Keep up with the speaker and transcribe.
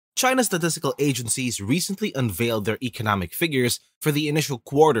China's statistical agencies recently unveiled their economic figures for the initial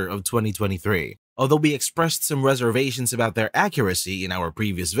quarter of 2023. Although we expressed some reservations about their accuracy in our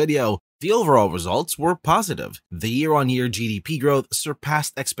previous video, the overall results were positive. The year-on-year GDP growth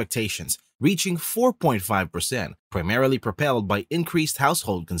surpassed expectations, reaching 4.5%, primarily propelled by increased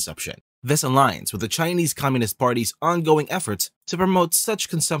household consumption. This aligns with the Chinese Communist Party's ongoing efforts to promote such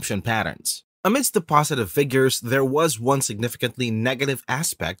consumption patterns. Amidst the positive figures, there was one significantly negative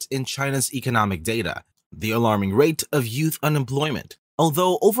aspect in China's economic data: the alarming rate of youth unemployment.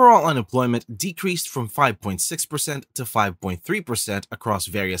 Although overall unemployment decreased from 5.6% to 5.3% across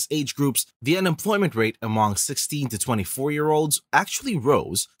various age groups, the unemployment rate among 16 to 24-year-olds actually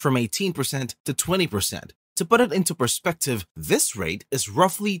rose from 18% to 20%. To put it into perspective, this rate is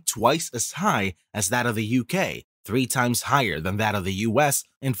roughly twice as high as that of the UK, 3 times higher than that of the US,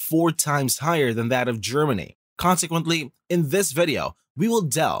 and 4 times higher than that of Germany. Consequently, in this video, we will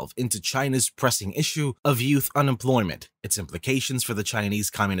delve into China's pressing issue of youth unemployment, its implications for the Chinese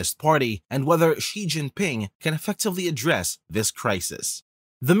Communist Party, and whether Xi Jinping can effectively address this crisis.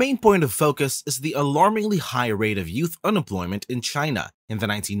 The main point of focus is the alarmingly high rate of youth unemployment in China. In the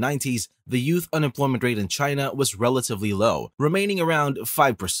 1990s, the youth unemployment rate in China was relatively low, remaining around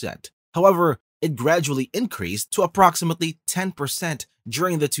 5%. However, it gradually increased to approximately 10%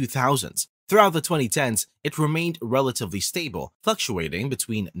 during the 2000s. Throughout the 2010s, it remained relatively stable, fluctuating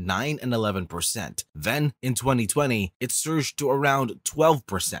between 9 and 11%. Then, in 2020, it surged to around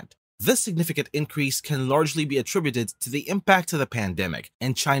 12%. This significant increase can largely be attributed to the impact of the pandemic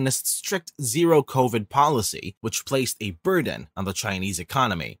and China's strict zero-COVID policy, which placed a burden on the Chinese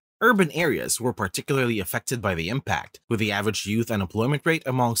economy. Urban areas were particularly affected by the impact, with the average youth unemployment rate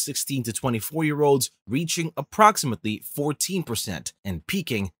among 16 to 24-year-olds reaching approximately 14% and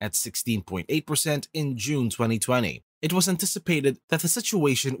peaking at 16.8% in June 2020. It was anticipated that the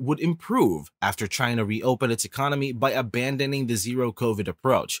situation would improve after China reopened its economy by abandoning the zero-COVID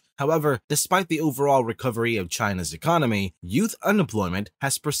approach. However, despite the overall recovery of China's economy, youth unemployment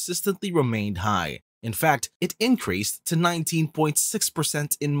has persistently remained high. In fact, it increased to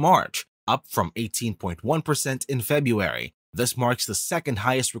 19.6% in March, up from 18.1% in February. This marks the second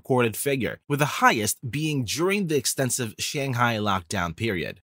highest recorded figure, with the highest being during the extensive Shanghai lockdown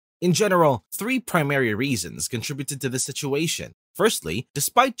period. In general, 3 primary reasons contributed to this situation. Firstly,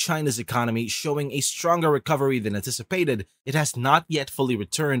 despite China's economy showing a stronger recovery than anticipated, it has not yet fully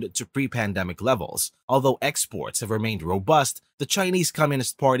returned to pre-pandemic levels. Although exports have remained robust, the Chinese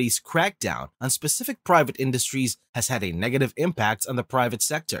Communist Party's crackdown on specific private industries has had a negative impact on the private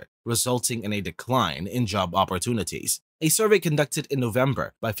sector, resulting in a decline in job opportunities. A survey conducted in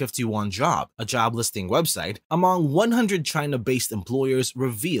November by 51Job, a job listing website, among 100 China-based employers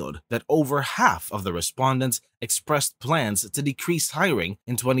revealed that over half of the respondents expressed plans to decrease hiring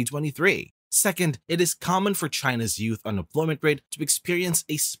in 2023. Second, it is common for China's youth unemployment rate to experience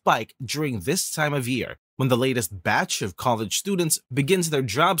a spike during this time of year, when the latest batch of college students begins their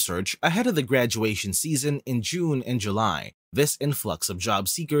job search ahead of the graduation season in June and July. This influx of job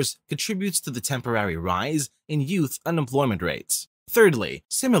seekers contributes to the temporary rise in youth unemployment rates. Thirdly,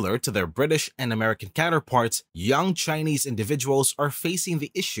 similar to their British and American counterparts, young Chinese individuals are facing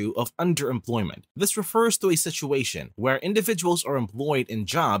the issue of underemployment. This refers to a situation where individuals are employed in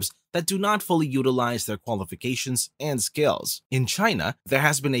jobs that do not fully utilize their qualifications and skills. In China, there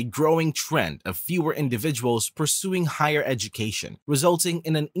has been a growing trend of fewer individuals pursuing higher education, resulting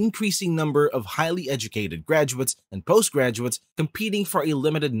in an increasing number of highly educated graduates and postgraduates competing for a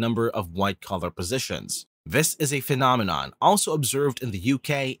limited number of white-collar positions. This is a phenomenon also observed in the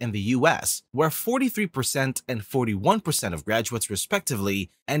UK and the US, where 43% and 41% of graduates respectively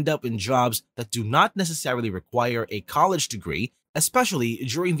end up in jobs that do not necessarily require a college degree, especially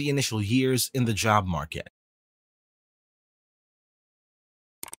during the initial years in the job market.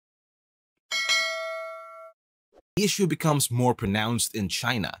 The issue becomes more pronounced in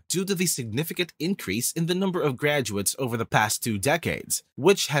China due to the significant increase in the number of graduates over the past 2 decades,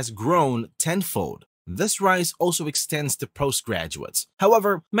 which has grown tenfold. This rise also extends to postgraduates.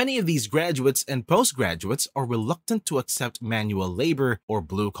 However, many of these graduates and postgraduates are reluctant to accept manual labor or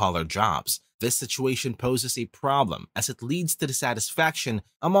blue-collar jobs. This situation poses a problem as it leads to dissatisfaction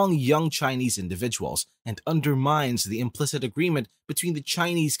among young Chinese individuals and undermines the implicit agreement between the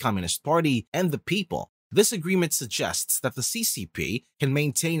Chinese Communist Party and the people. This agreement suggests that the CCP can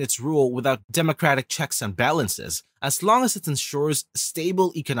maintain its rule without democratic checks and balances as long as it ensures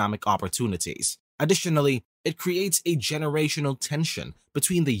stable economic opportunities. Additionally, it creates a generational tension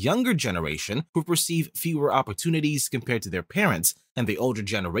between the younger generation, who perceive fewer opportunities compared to their parents, and the older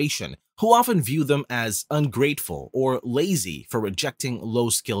generation, who often view them as ungrateful or lazy for rejecting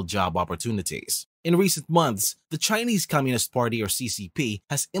low-skilled job opportunities. In recent months, the Chinese Communist Party, or CCP,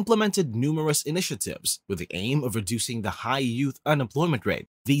 has implemented numerous initiatives with the aim of reducing the high youth unemployment rate.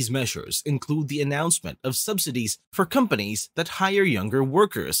 These measures include the announcement of subsidies for companies that hire younger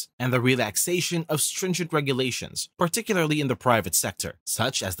workers and the relaxation of stringent regulations, particularly in the private sector,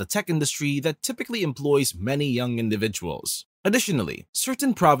 such as the tech industry that typically employs many young individuals. Additionally,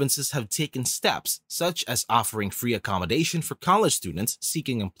 certain provinces have taken steps such as offering free accommodation for college students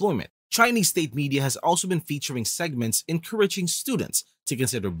seeking employment. Chinese state media has also been featuring segments encouraging students to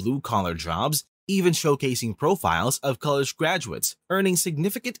consider blue-collar jobs, even showcasing profiles of college graduates earning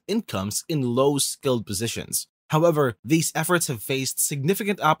significant incomes in low-skilled positions. However, these efforts have faced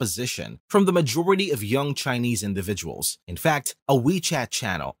significant opposition from the majority of young Chinese individuals. In fact, a WeChat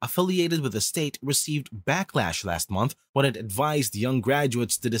channel affiliated with the state received backlash last month when it advised young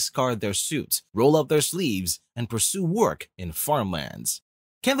graduates to discard their suits, roll up their sleeves, and pursue work in farmlands.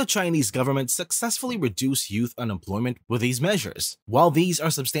 Can the Chinese government successfully reduce youth unemployment with these measures? While these are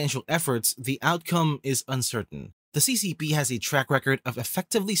substantial efforts, the outcome is uncertain. The CCP has a track record of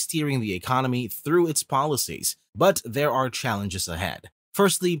effectively steering the economy through its policies, but there are challenges ahead.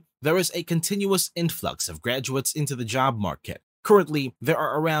 Firstly, there is a continuous influx of graduates into the job market. Currently, there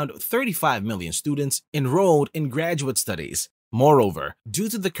are around 35 million students enrolled in graduate studies. Moreover, due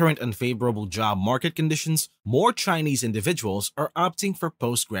to the current unfavorable job market conditions, more Chinese individuals are opting for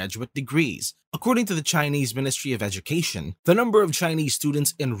postgraduate degrees. According to the Chinese Ministry of Education, the number of Chinese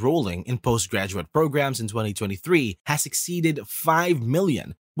students enrolling in postgraduate programs in 2023 has exceeded 5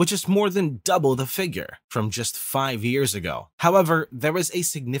 million, which is more than double the figure from just 5 years ago. However, there is a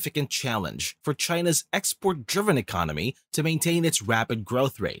significant challenge for China's export-driven economy to maintain its rapid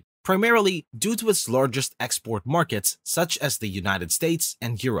growth rate, primarily due to its largest export markets such as the United States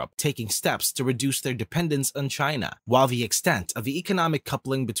and Europe taking steps to reduce their dependence on China. While the extent of the economic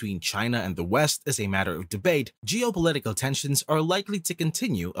coupling between China and the West is a matter of debate, geopolitical tensions are likely to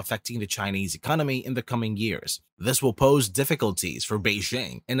continue affecting the Chinese economy in the coming years. This will pose difficulties for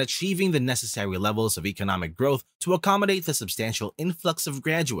Beijing in achieving the necessary levels of economic growth to accommodate the substantial influx of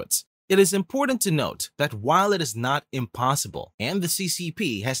graduates. It is important to note that while it is not impossible, and the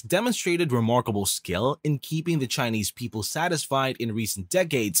CCP has demonstrated remarkable skill in keeping the Chinese people satisfied in recent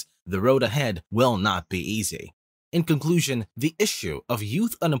decades, the road ahead will not be easy. In conclusion, the issue of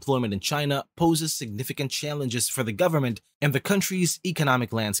youth unemployment in China poses significant challenges for the government and the country's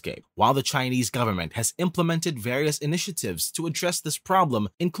economic landscape. While the Chinese government has implemented various initiatives to address this problem,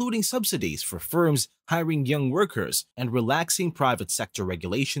 including subsidies for firms hiring young workers and relaxing private sector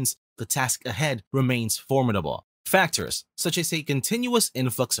regulations, the task ahead remains formidable. Factors such as a continuous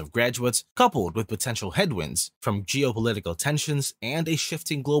influx of graduates coupled with potential headwinds from geopolitical tensions and a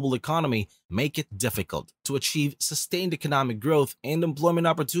shifting global economy make it difficult to achieve sustained economic growth and employment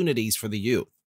opportunities for the youth.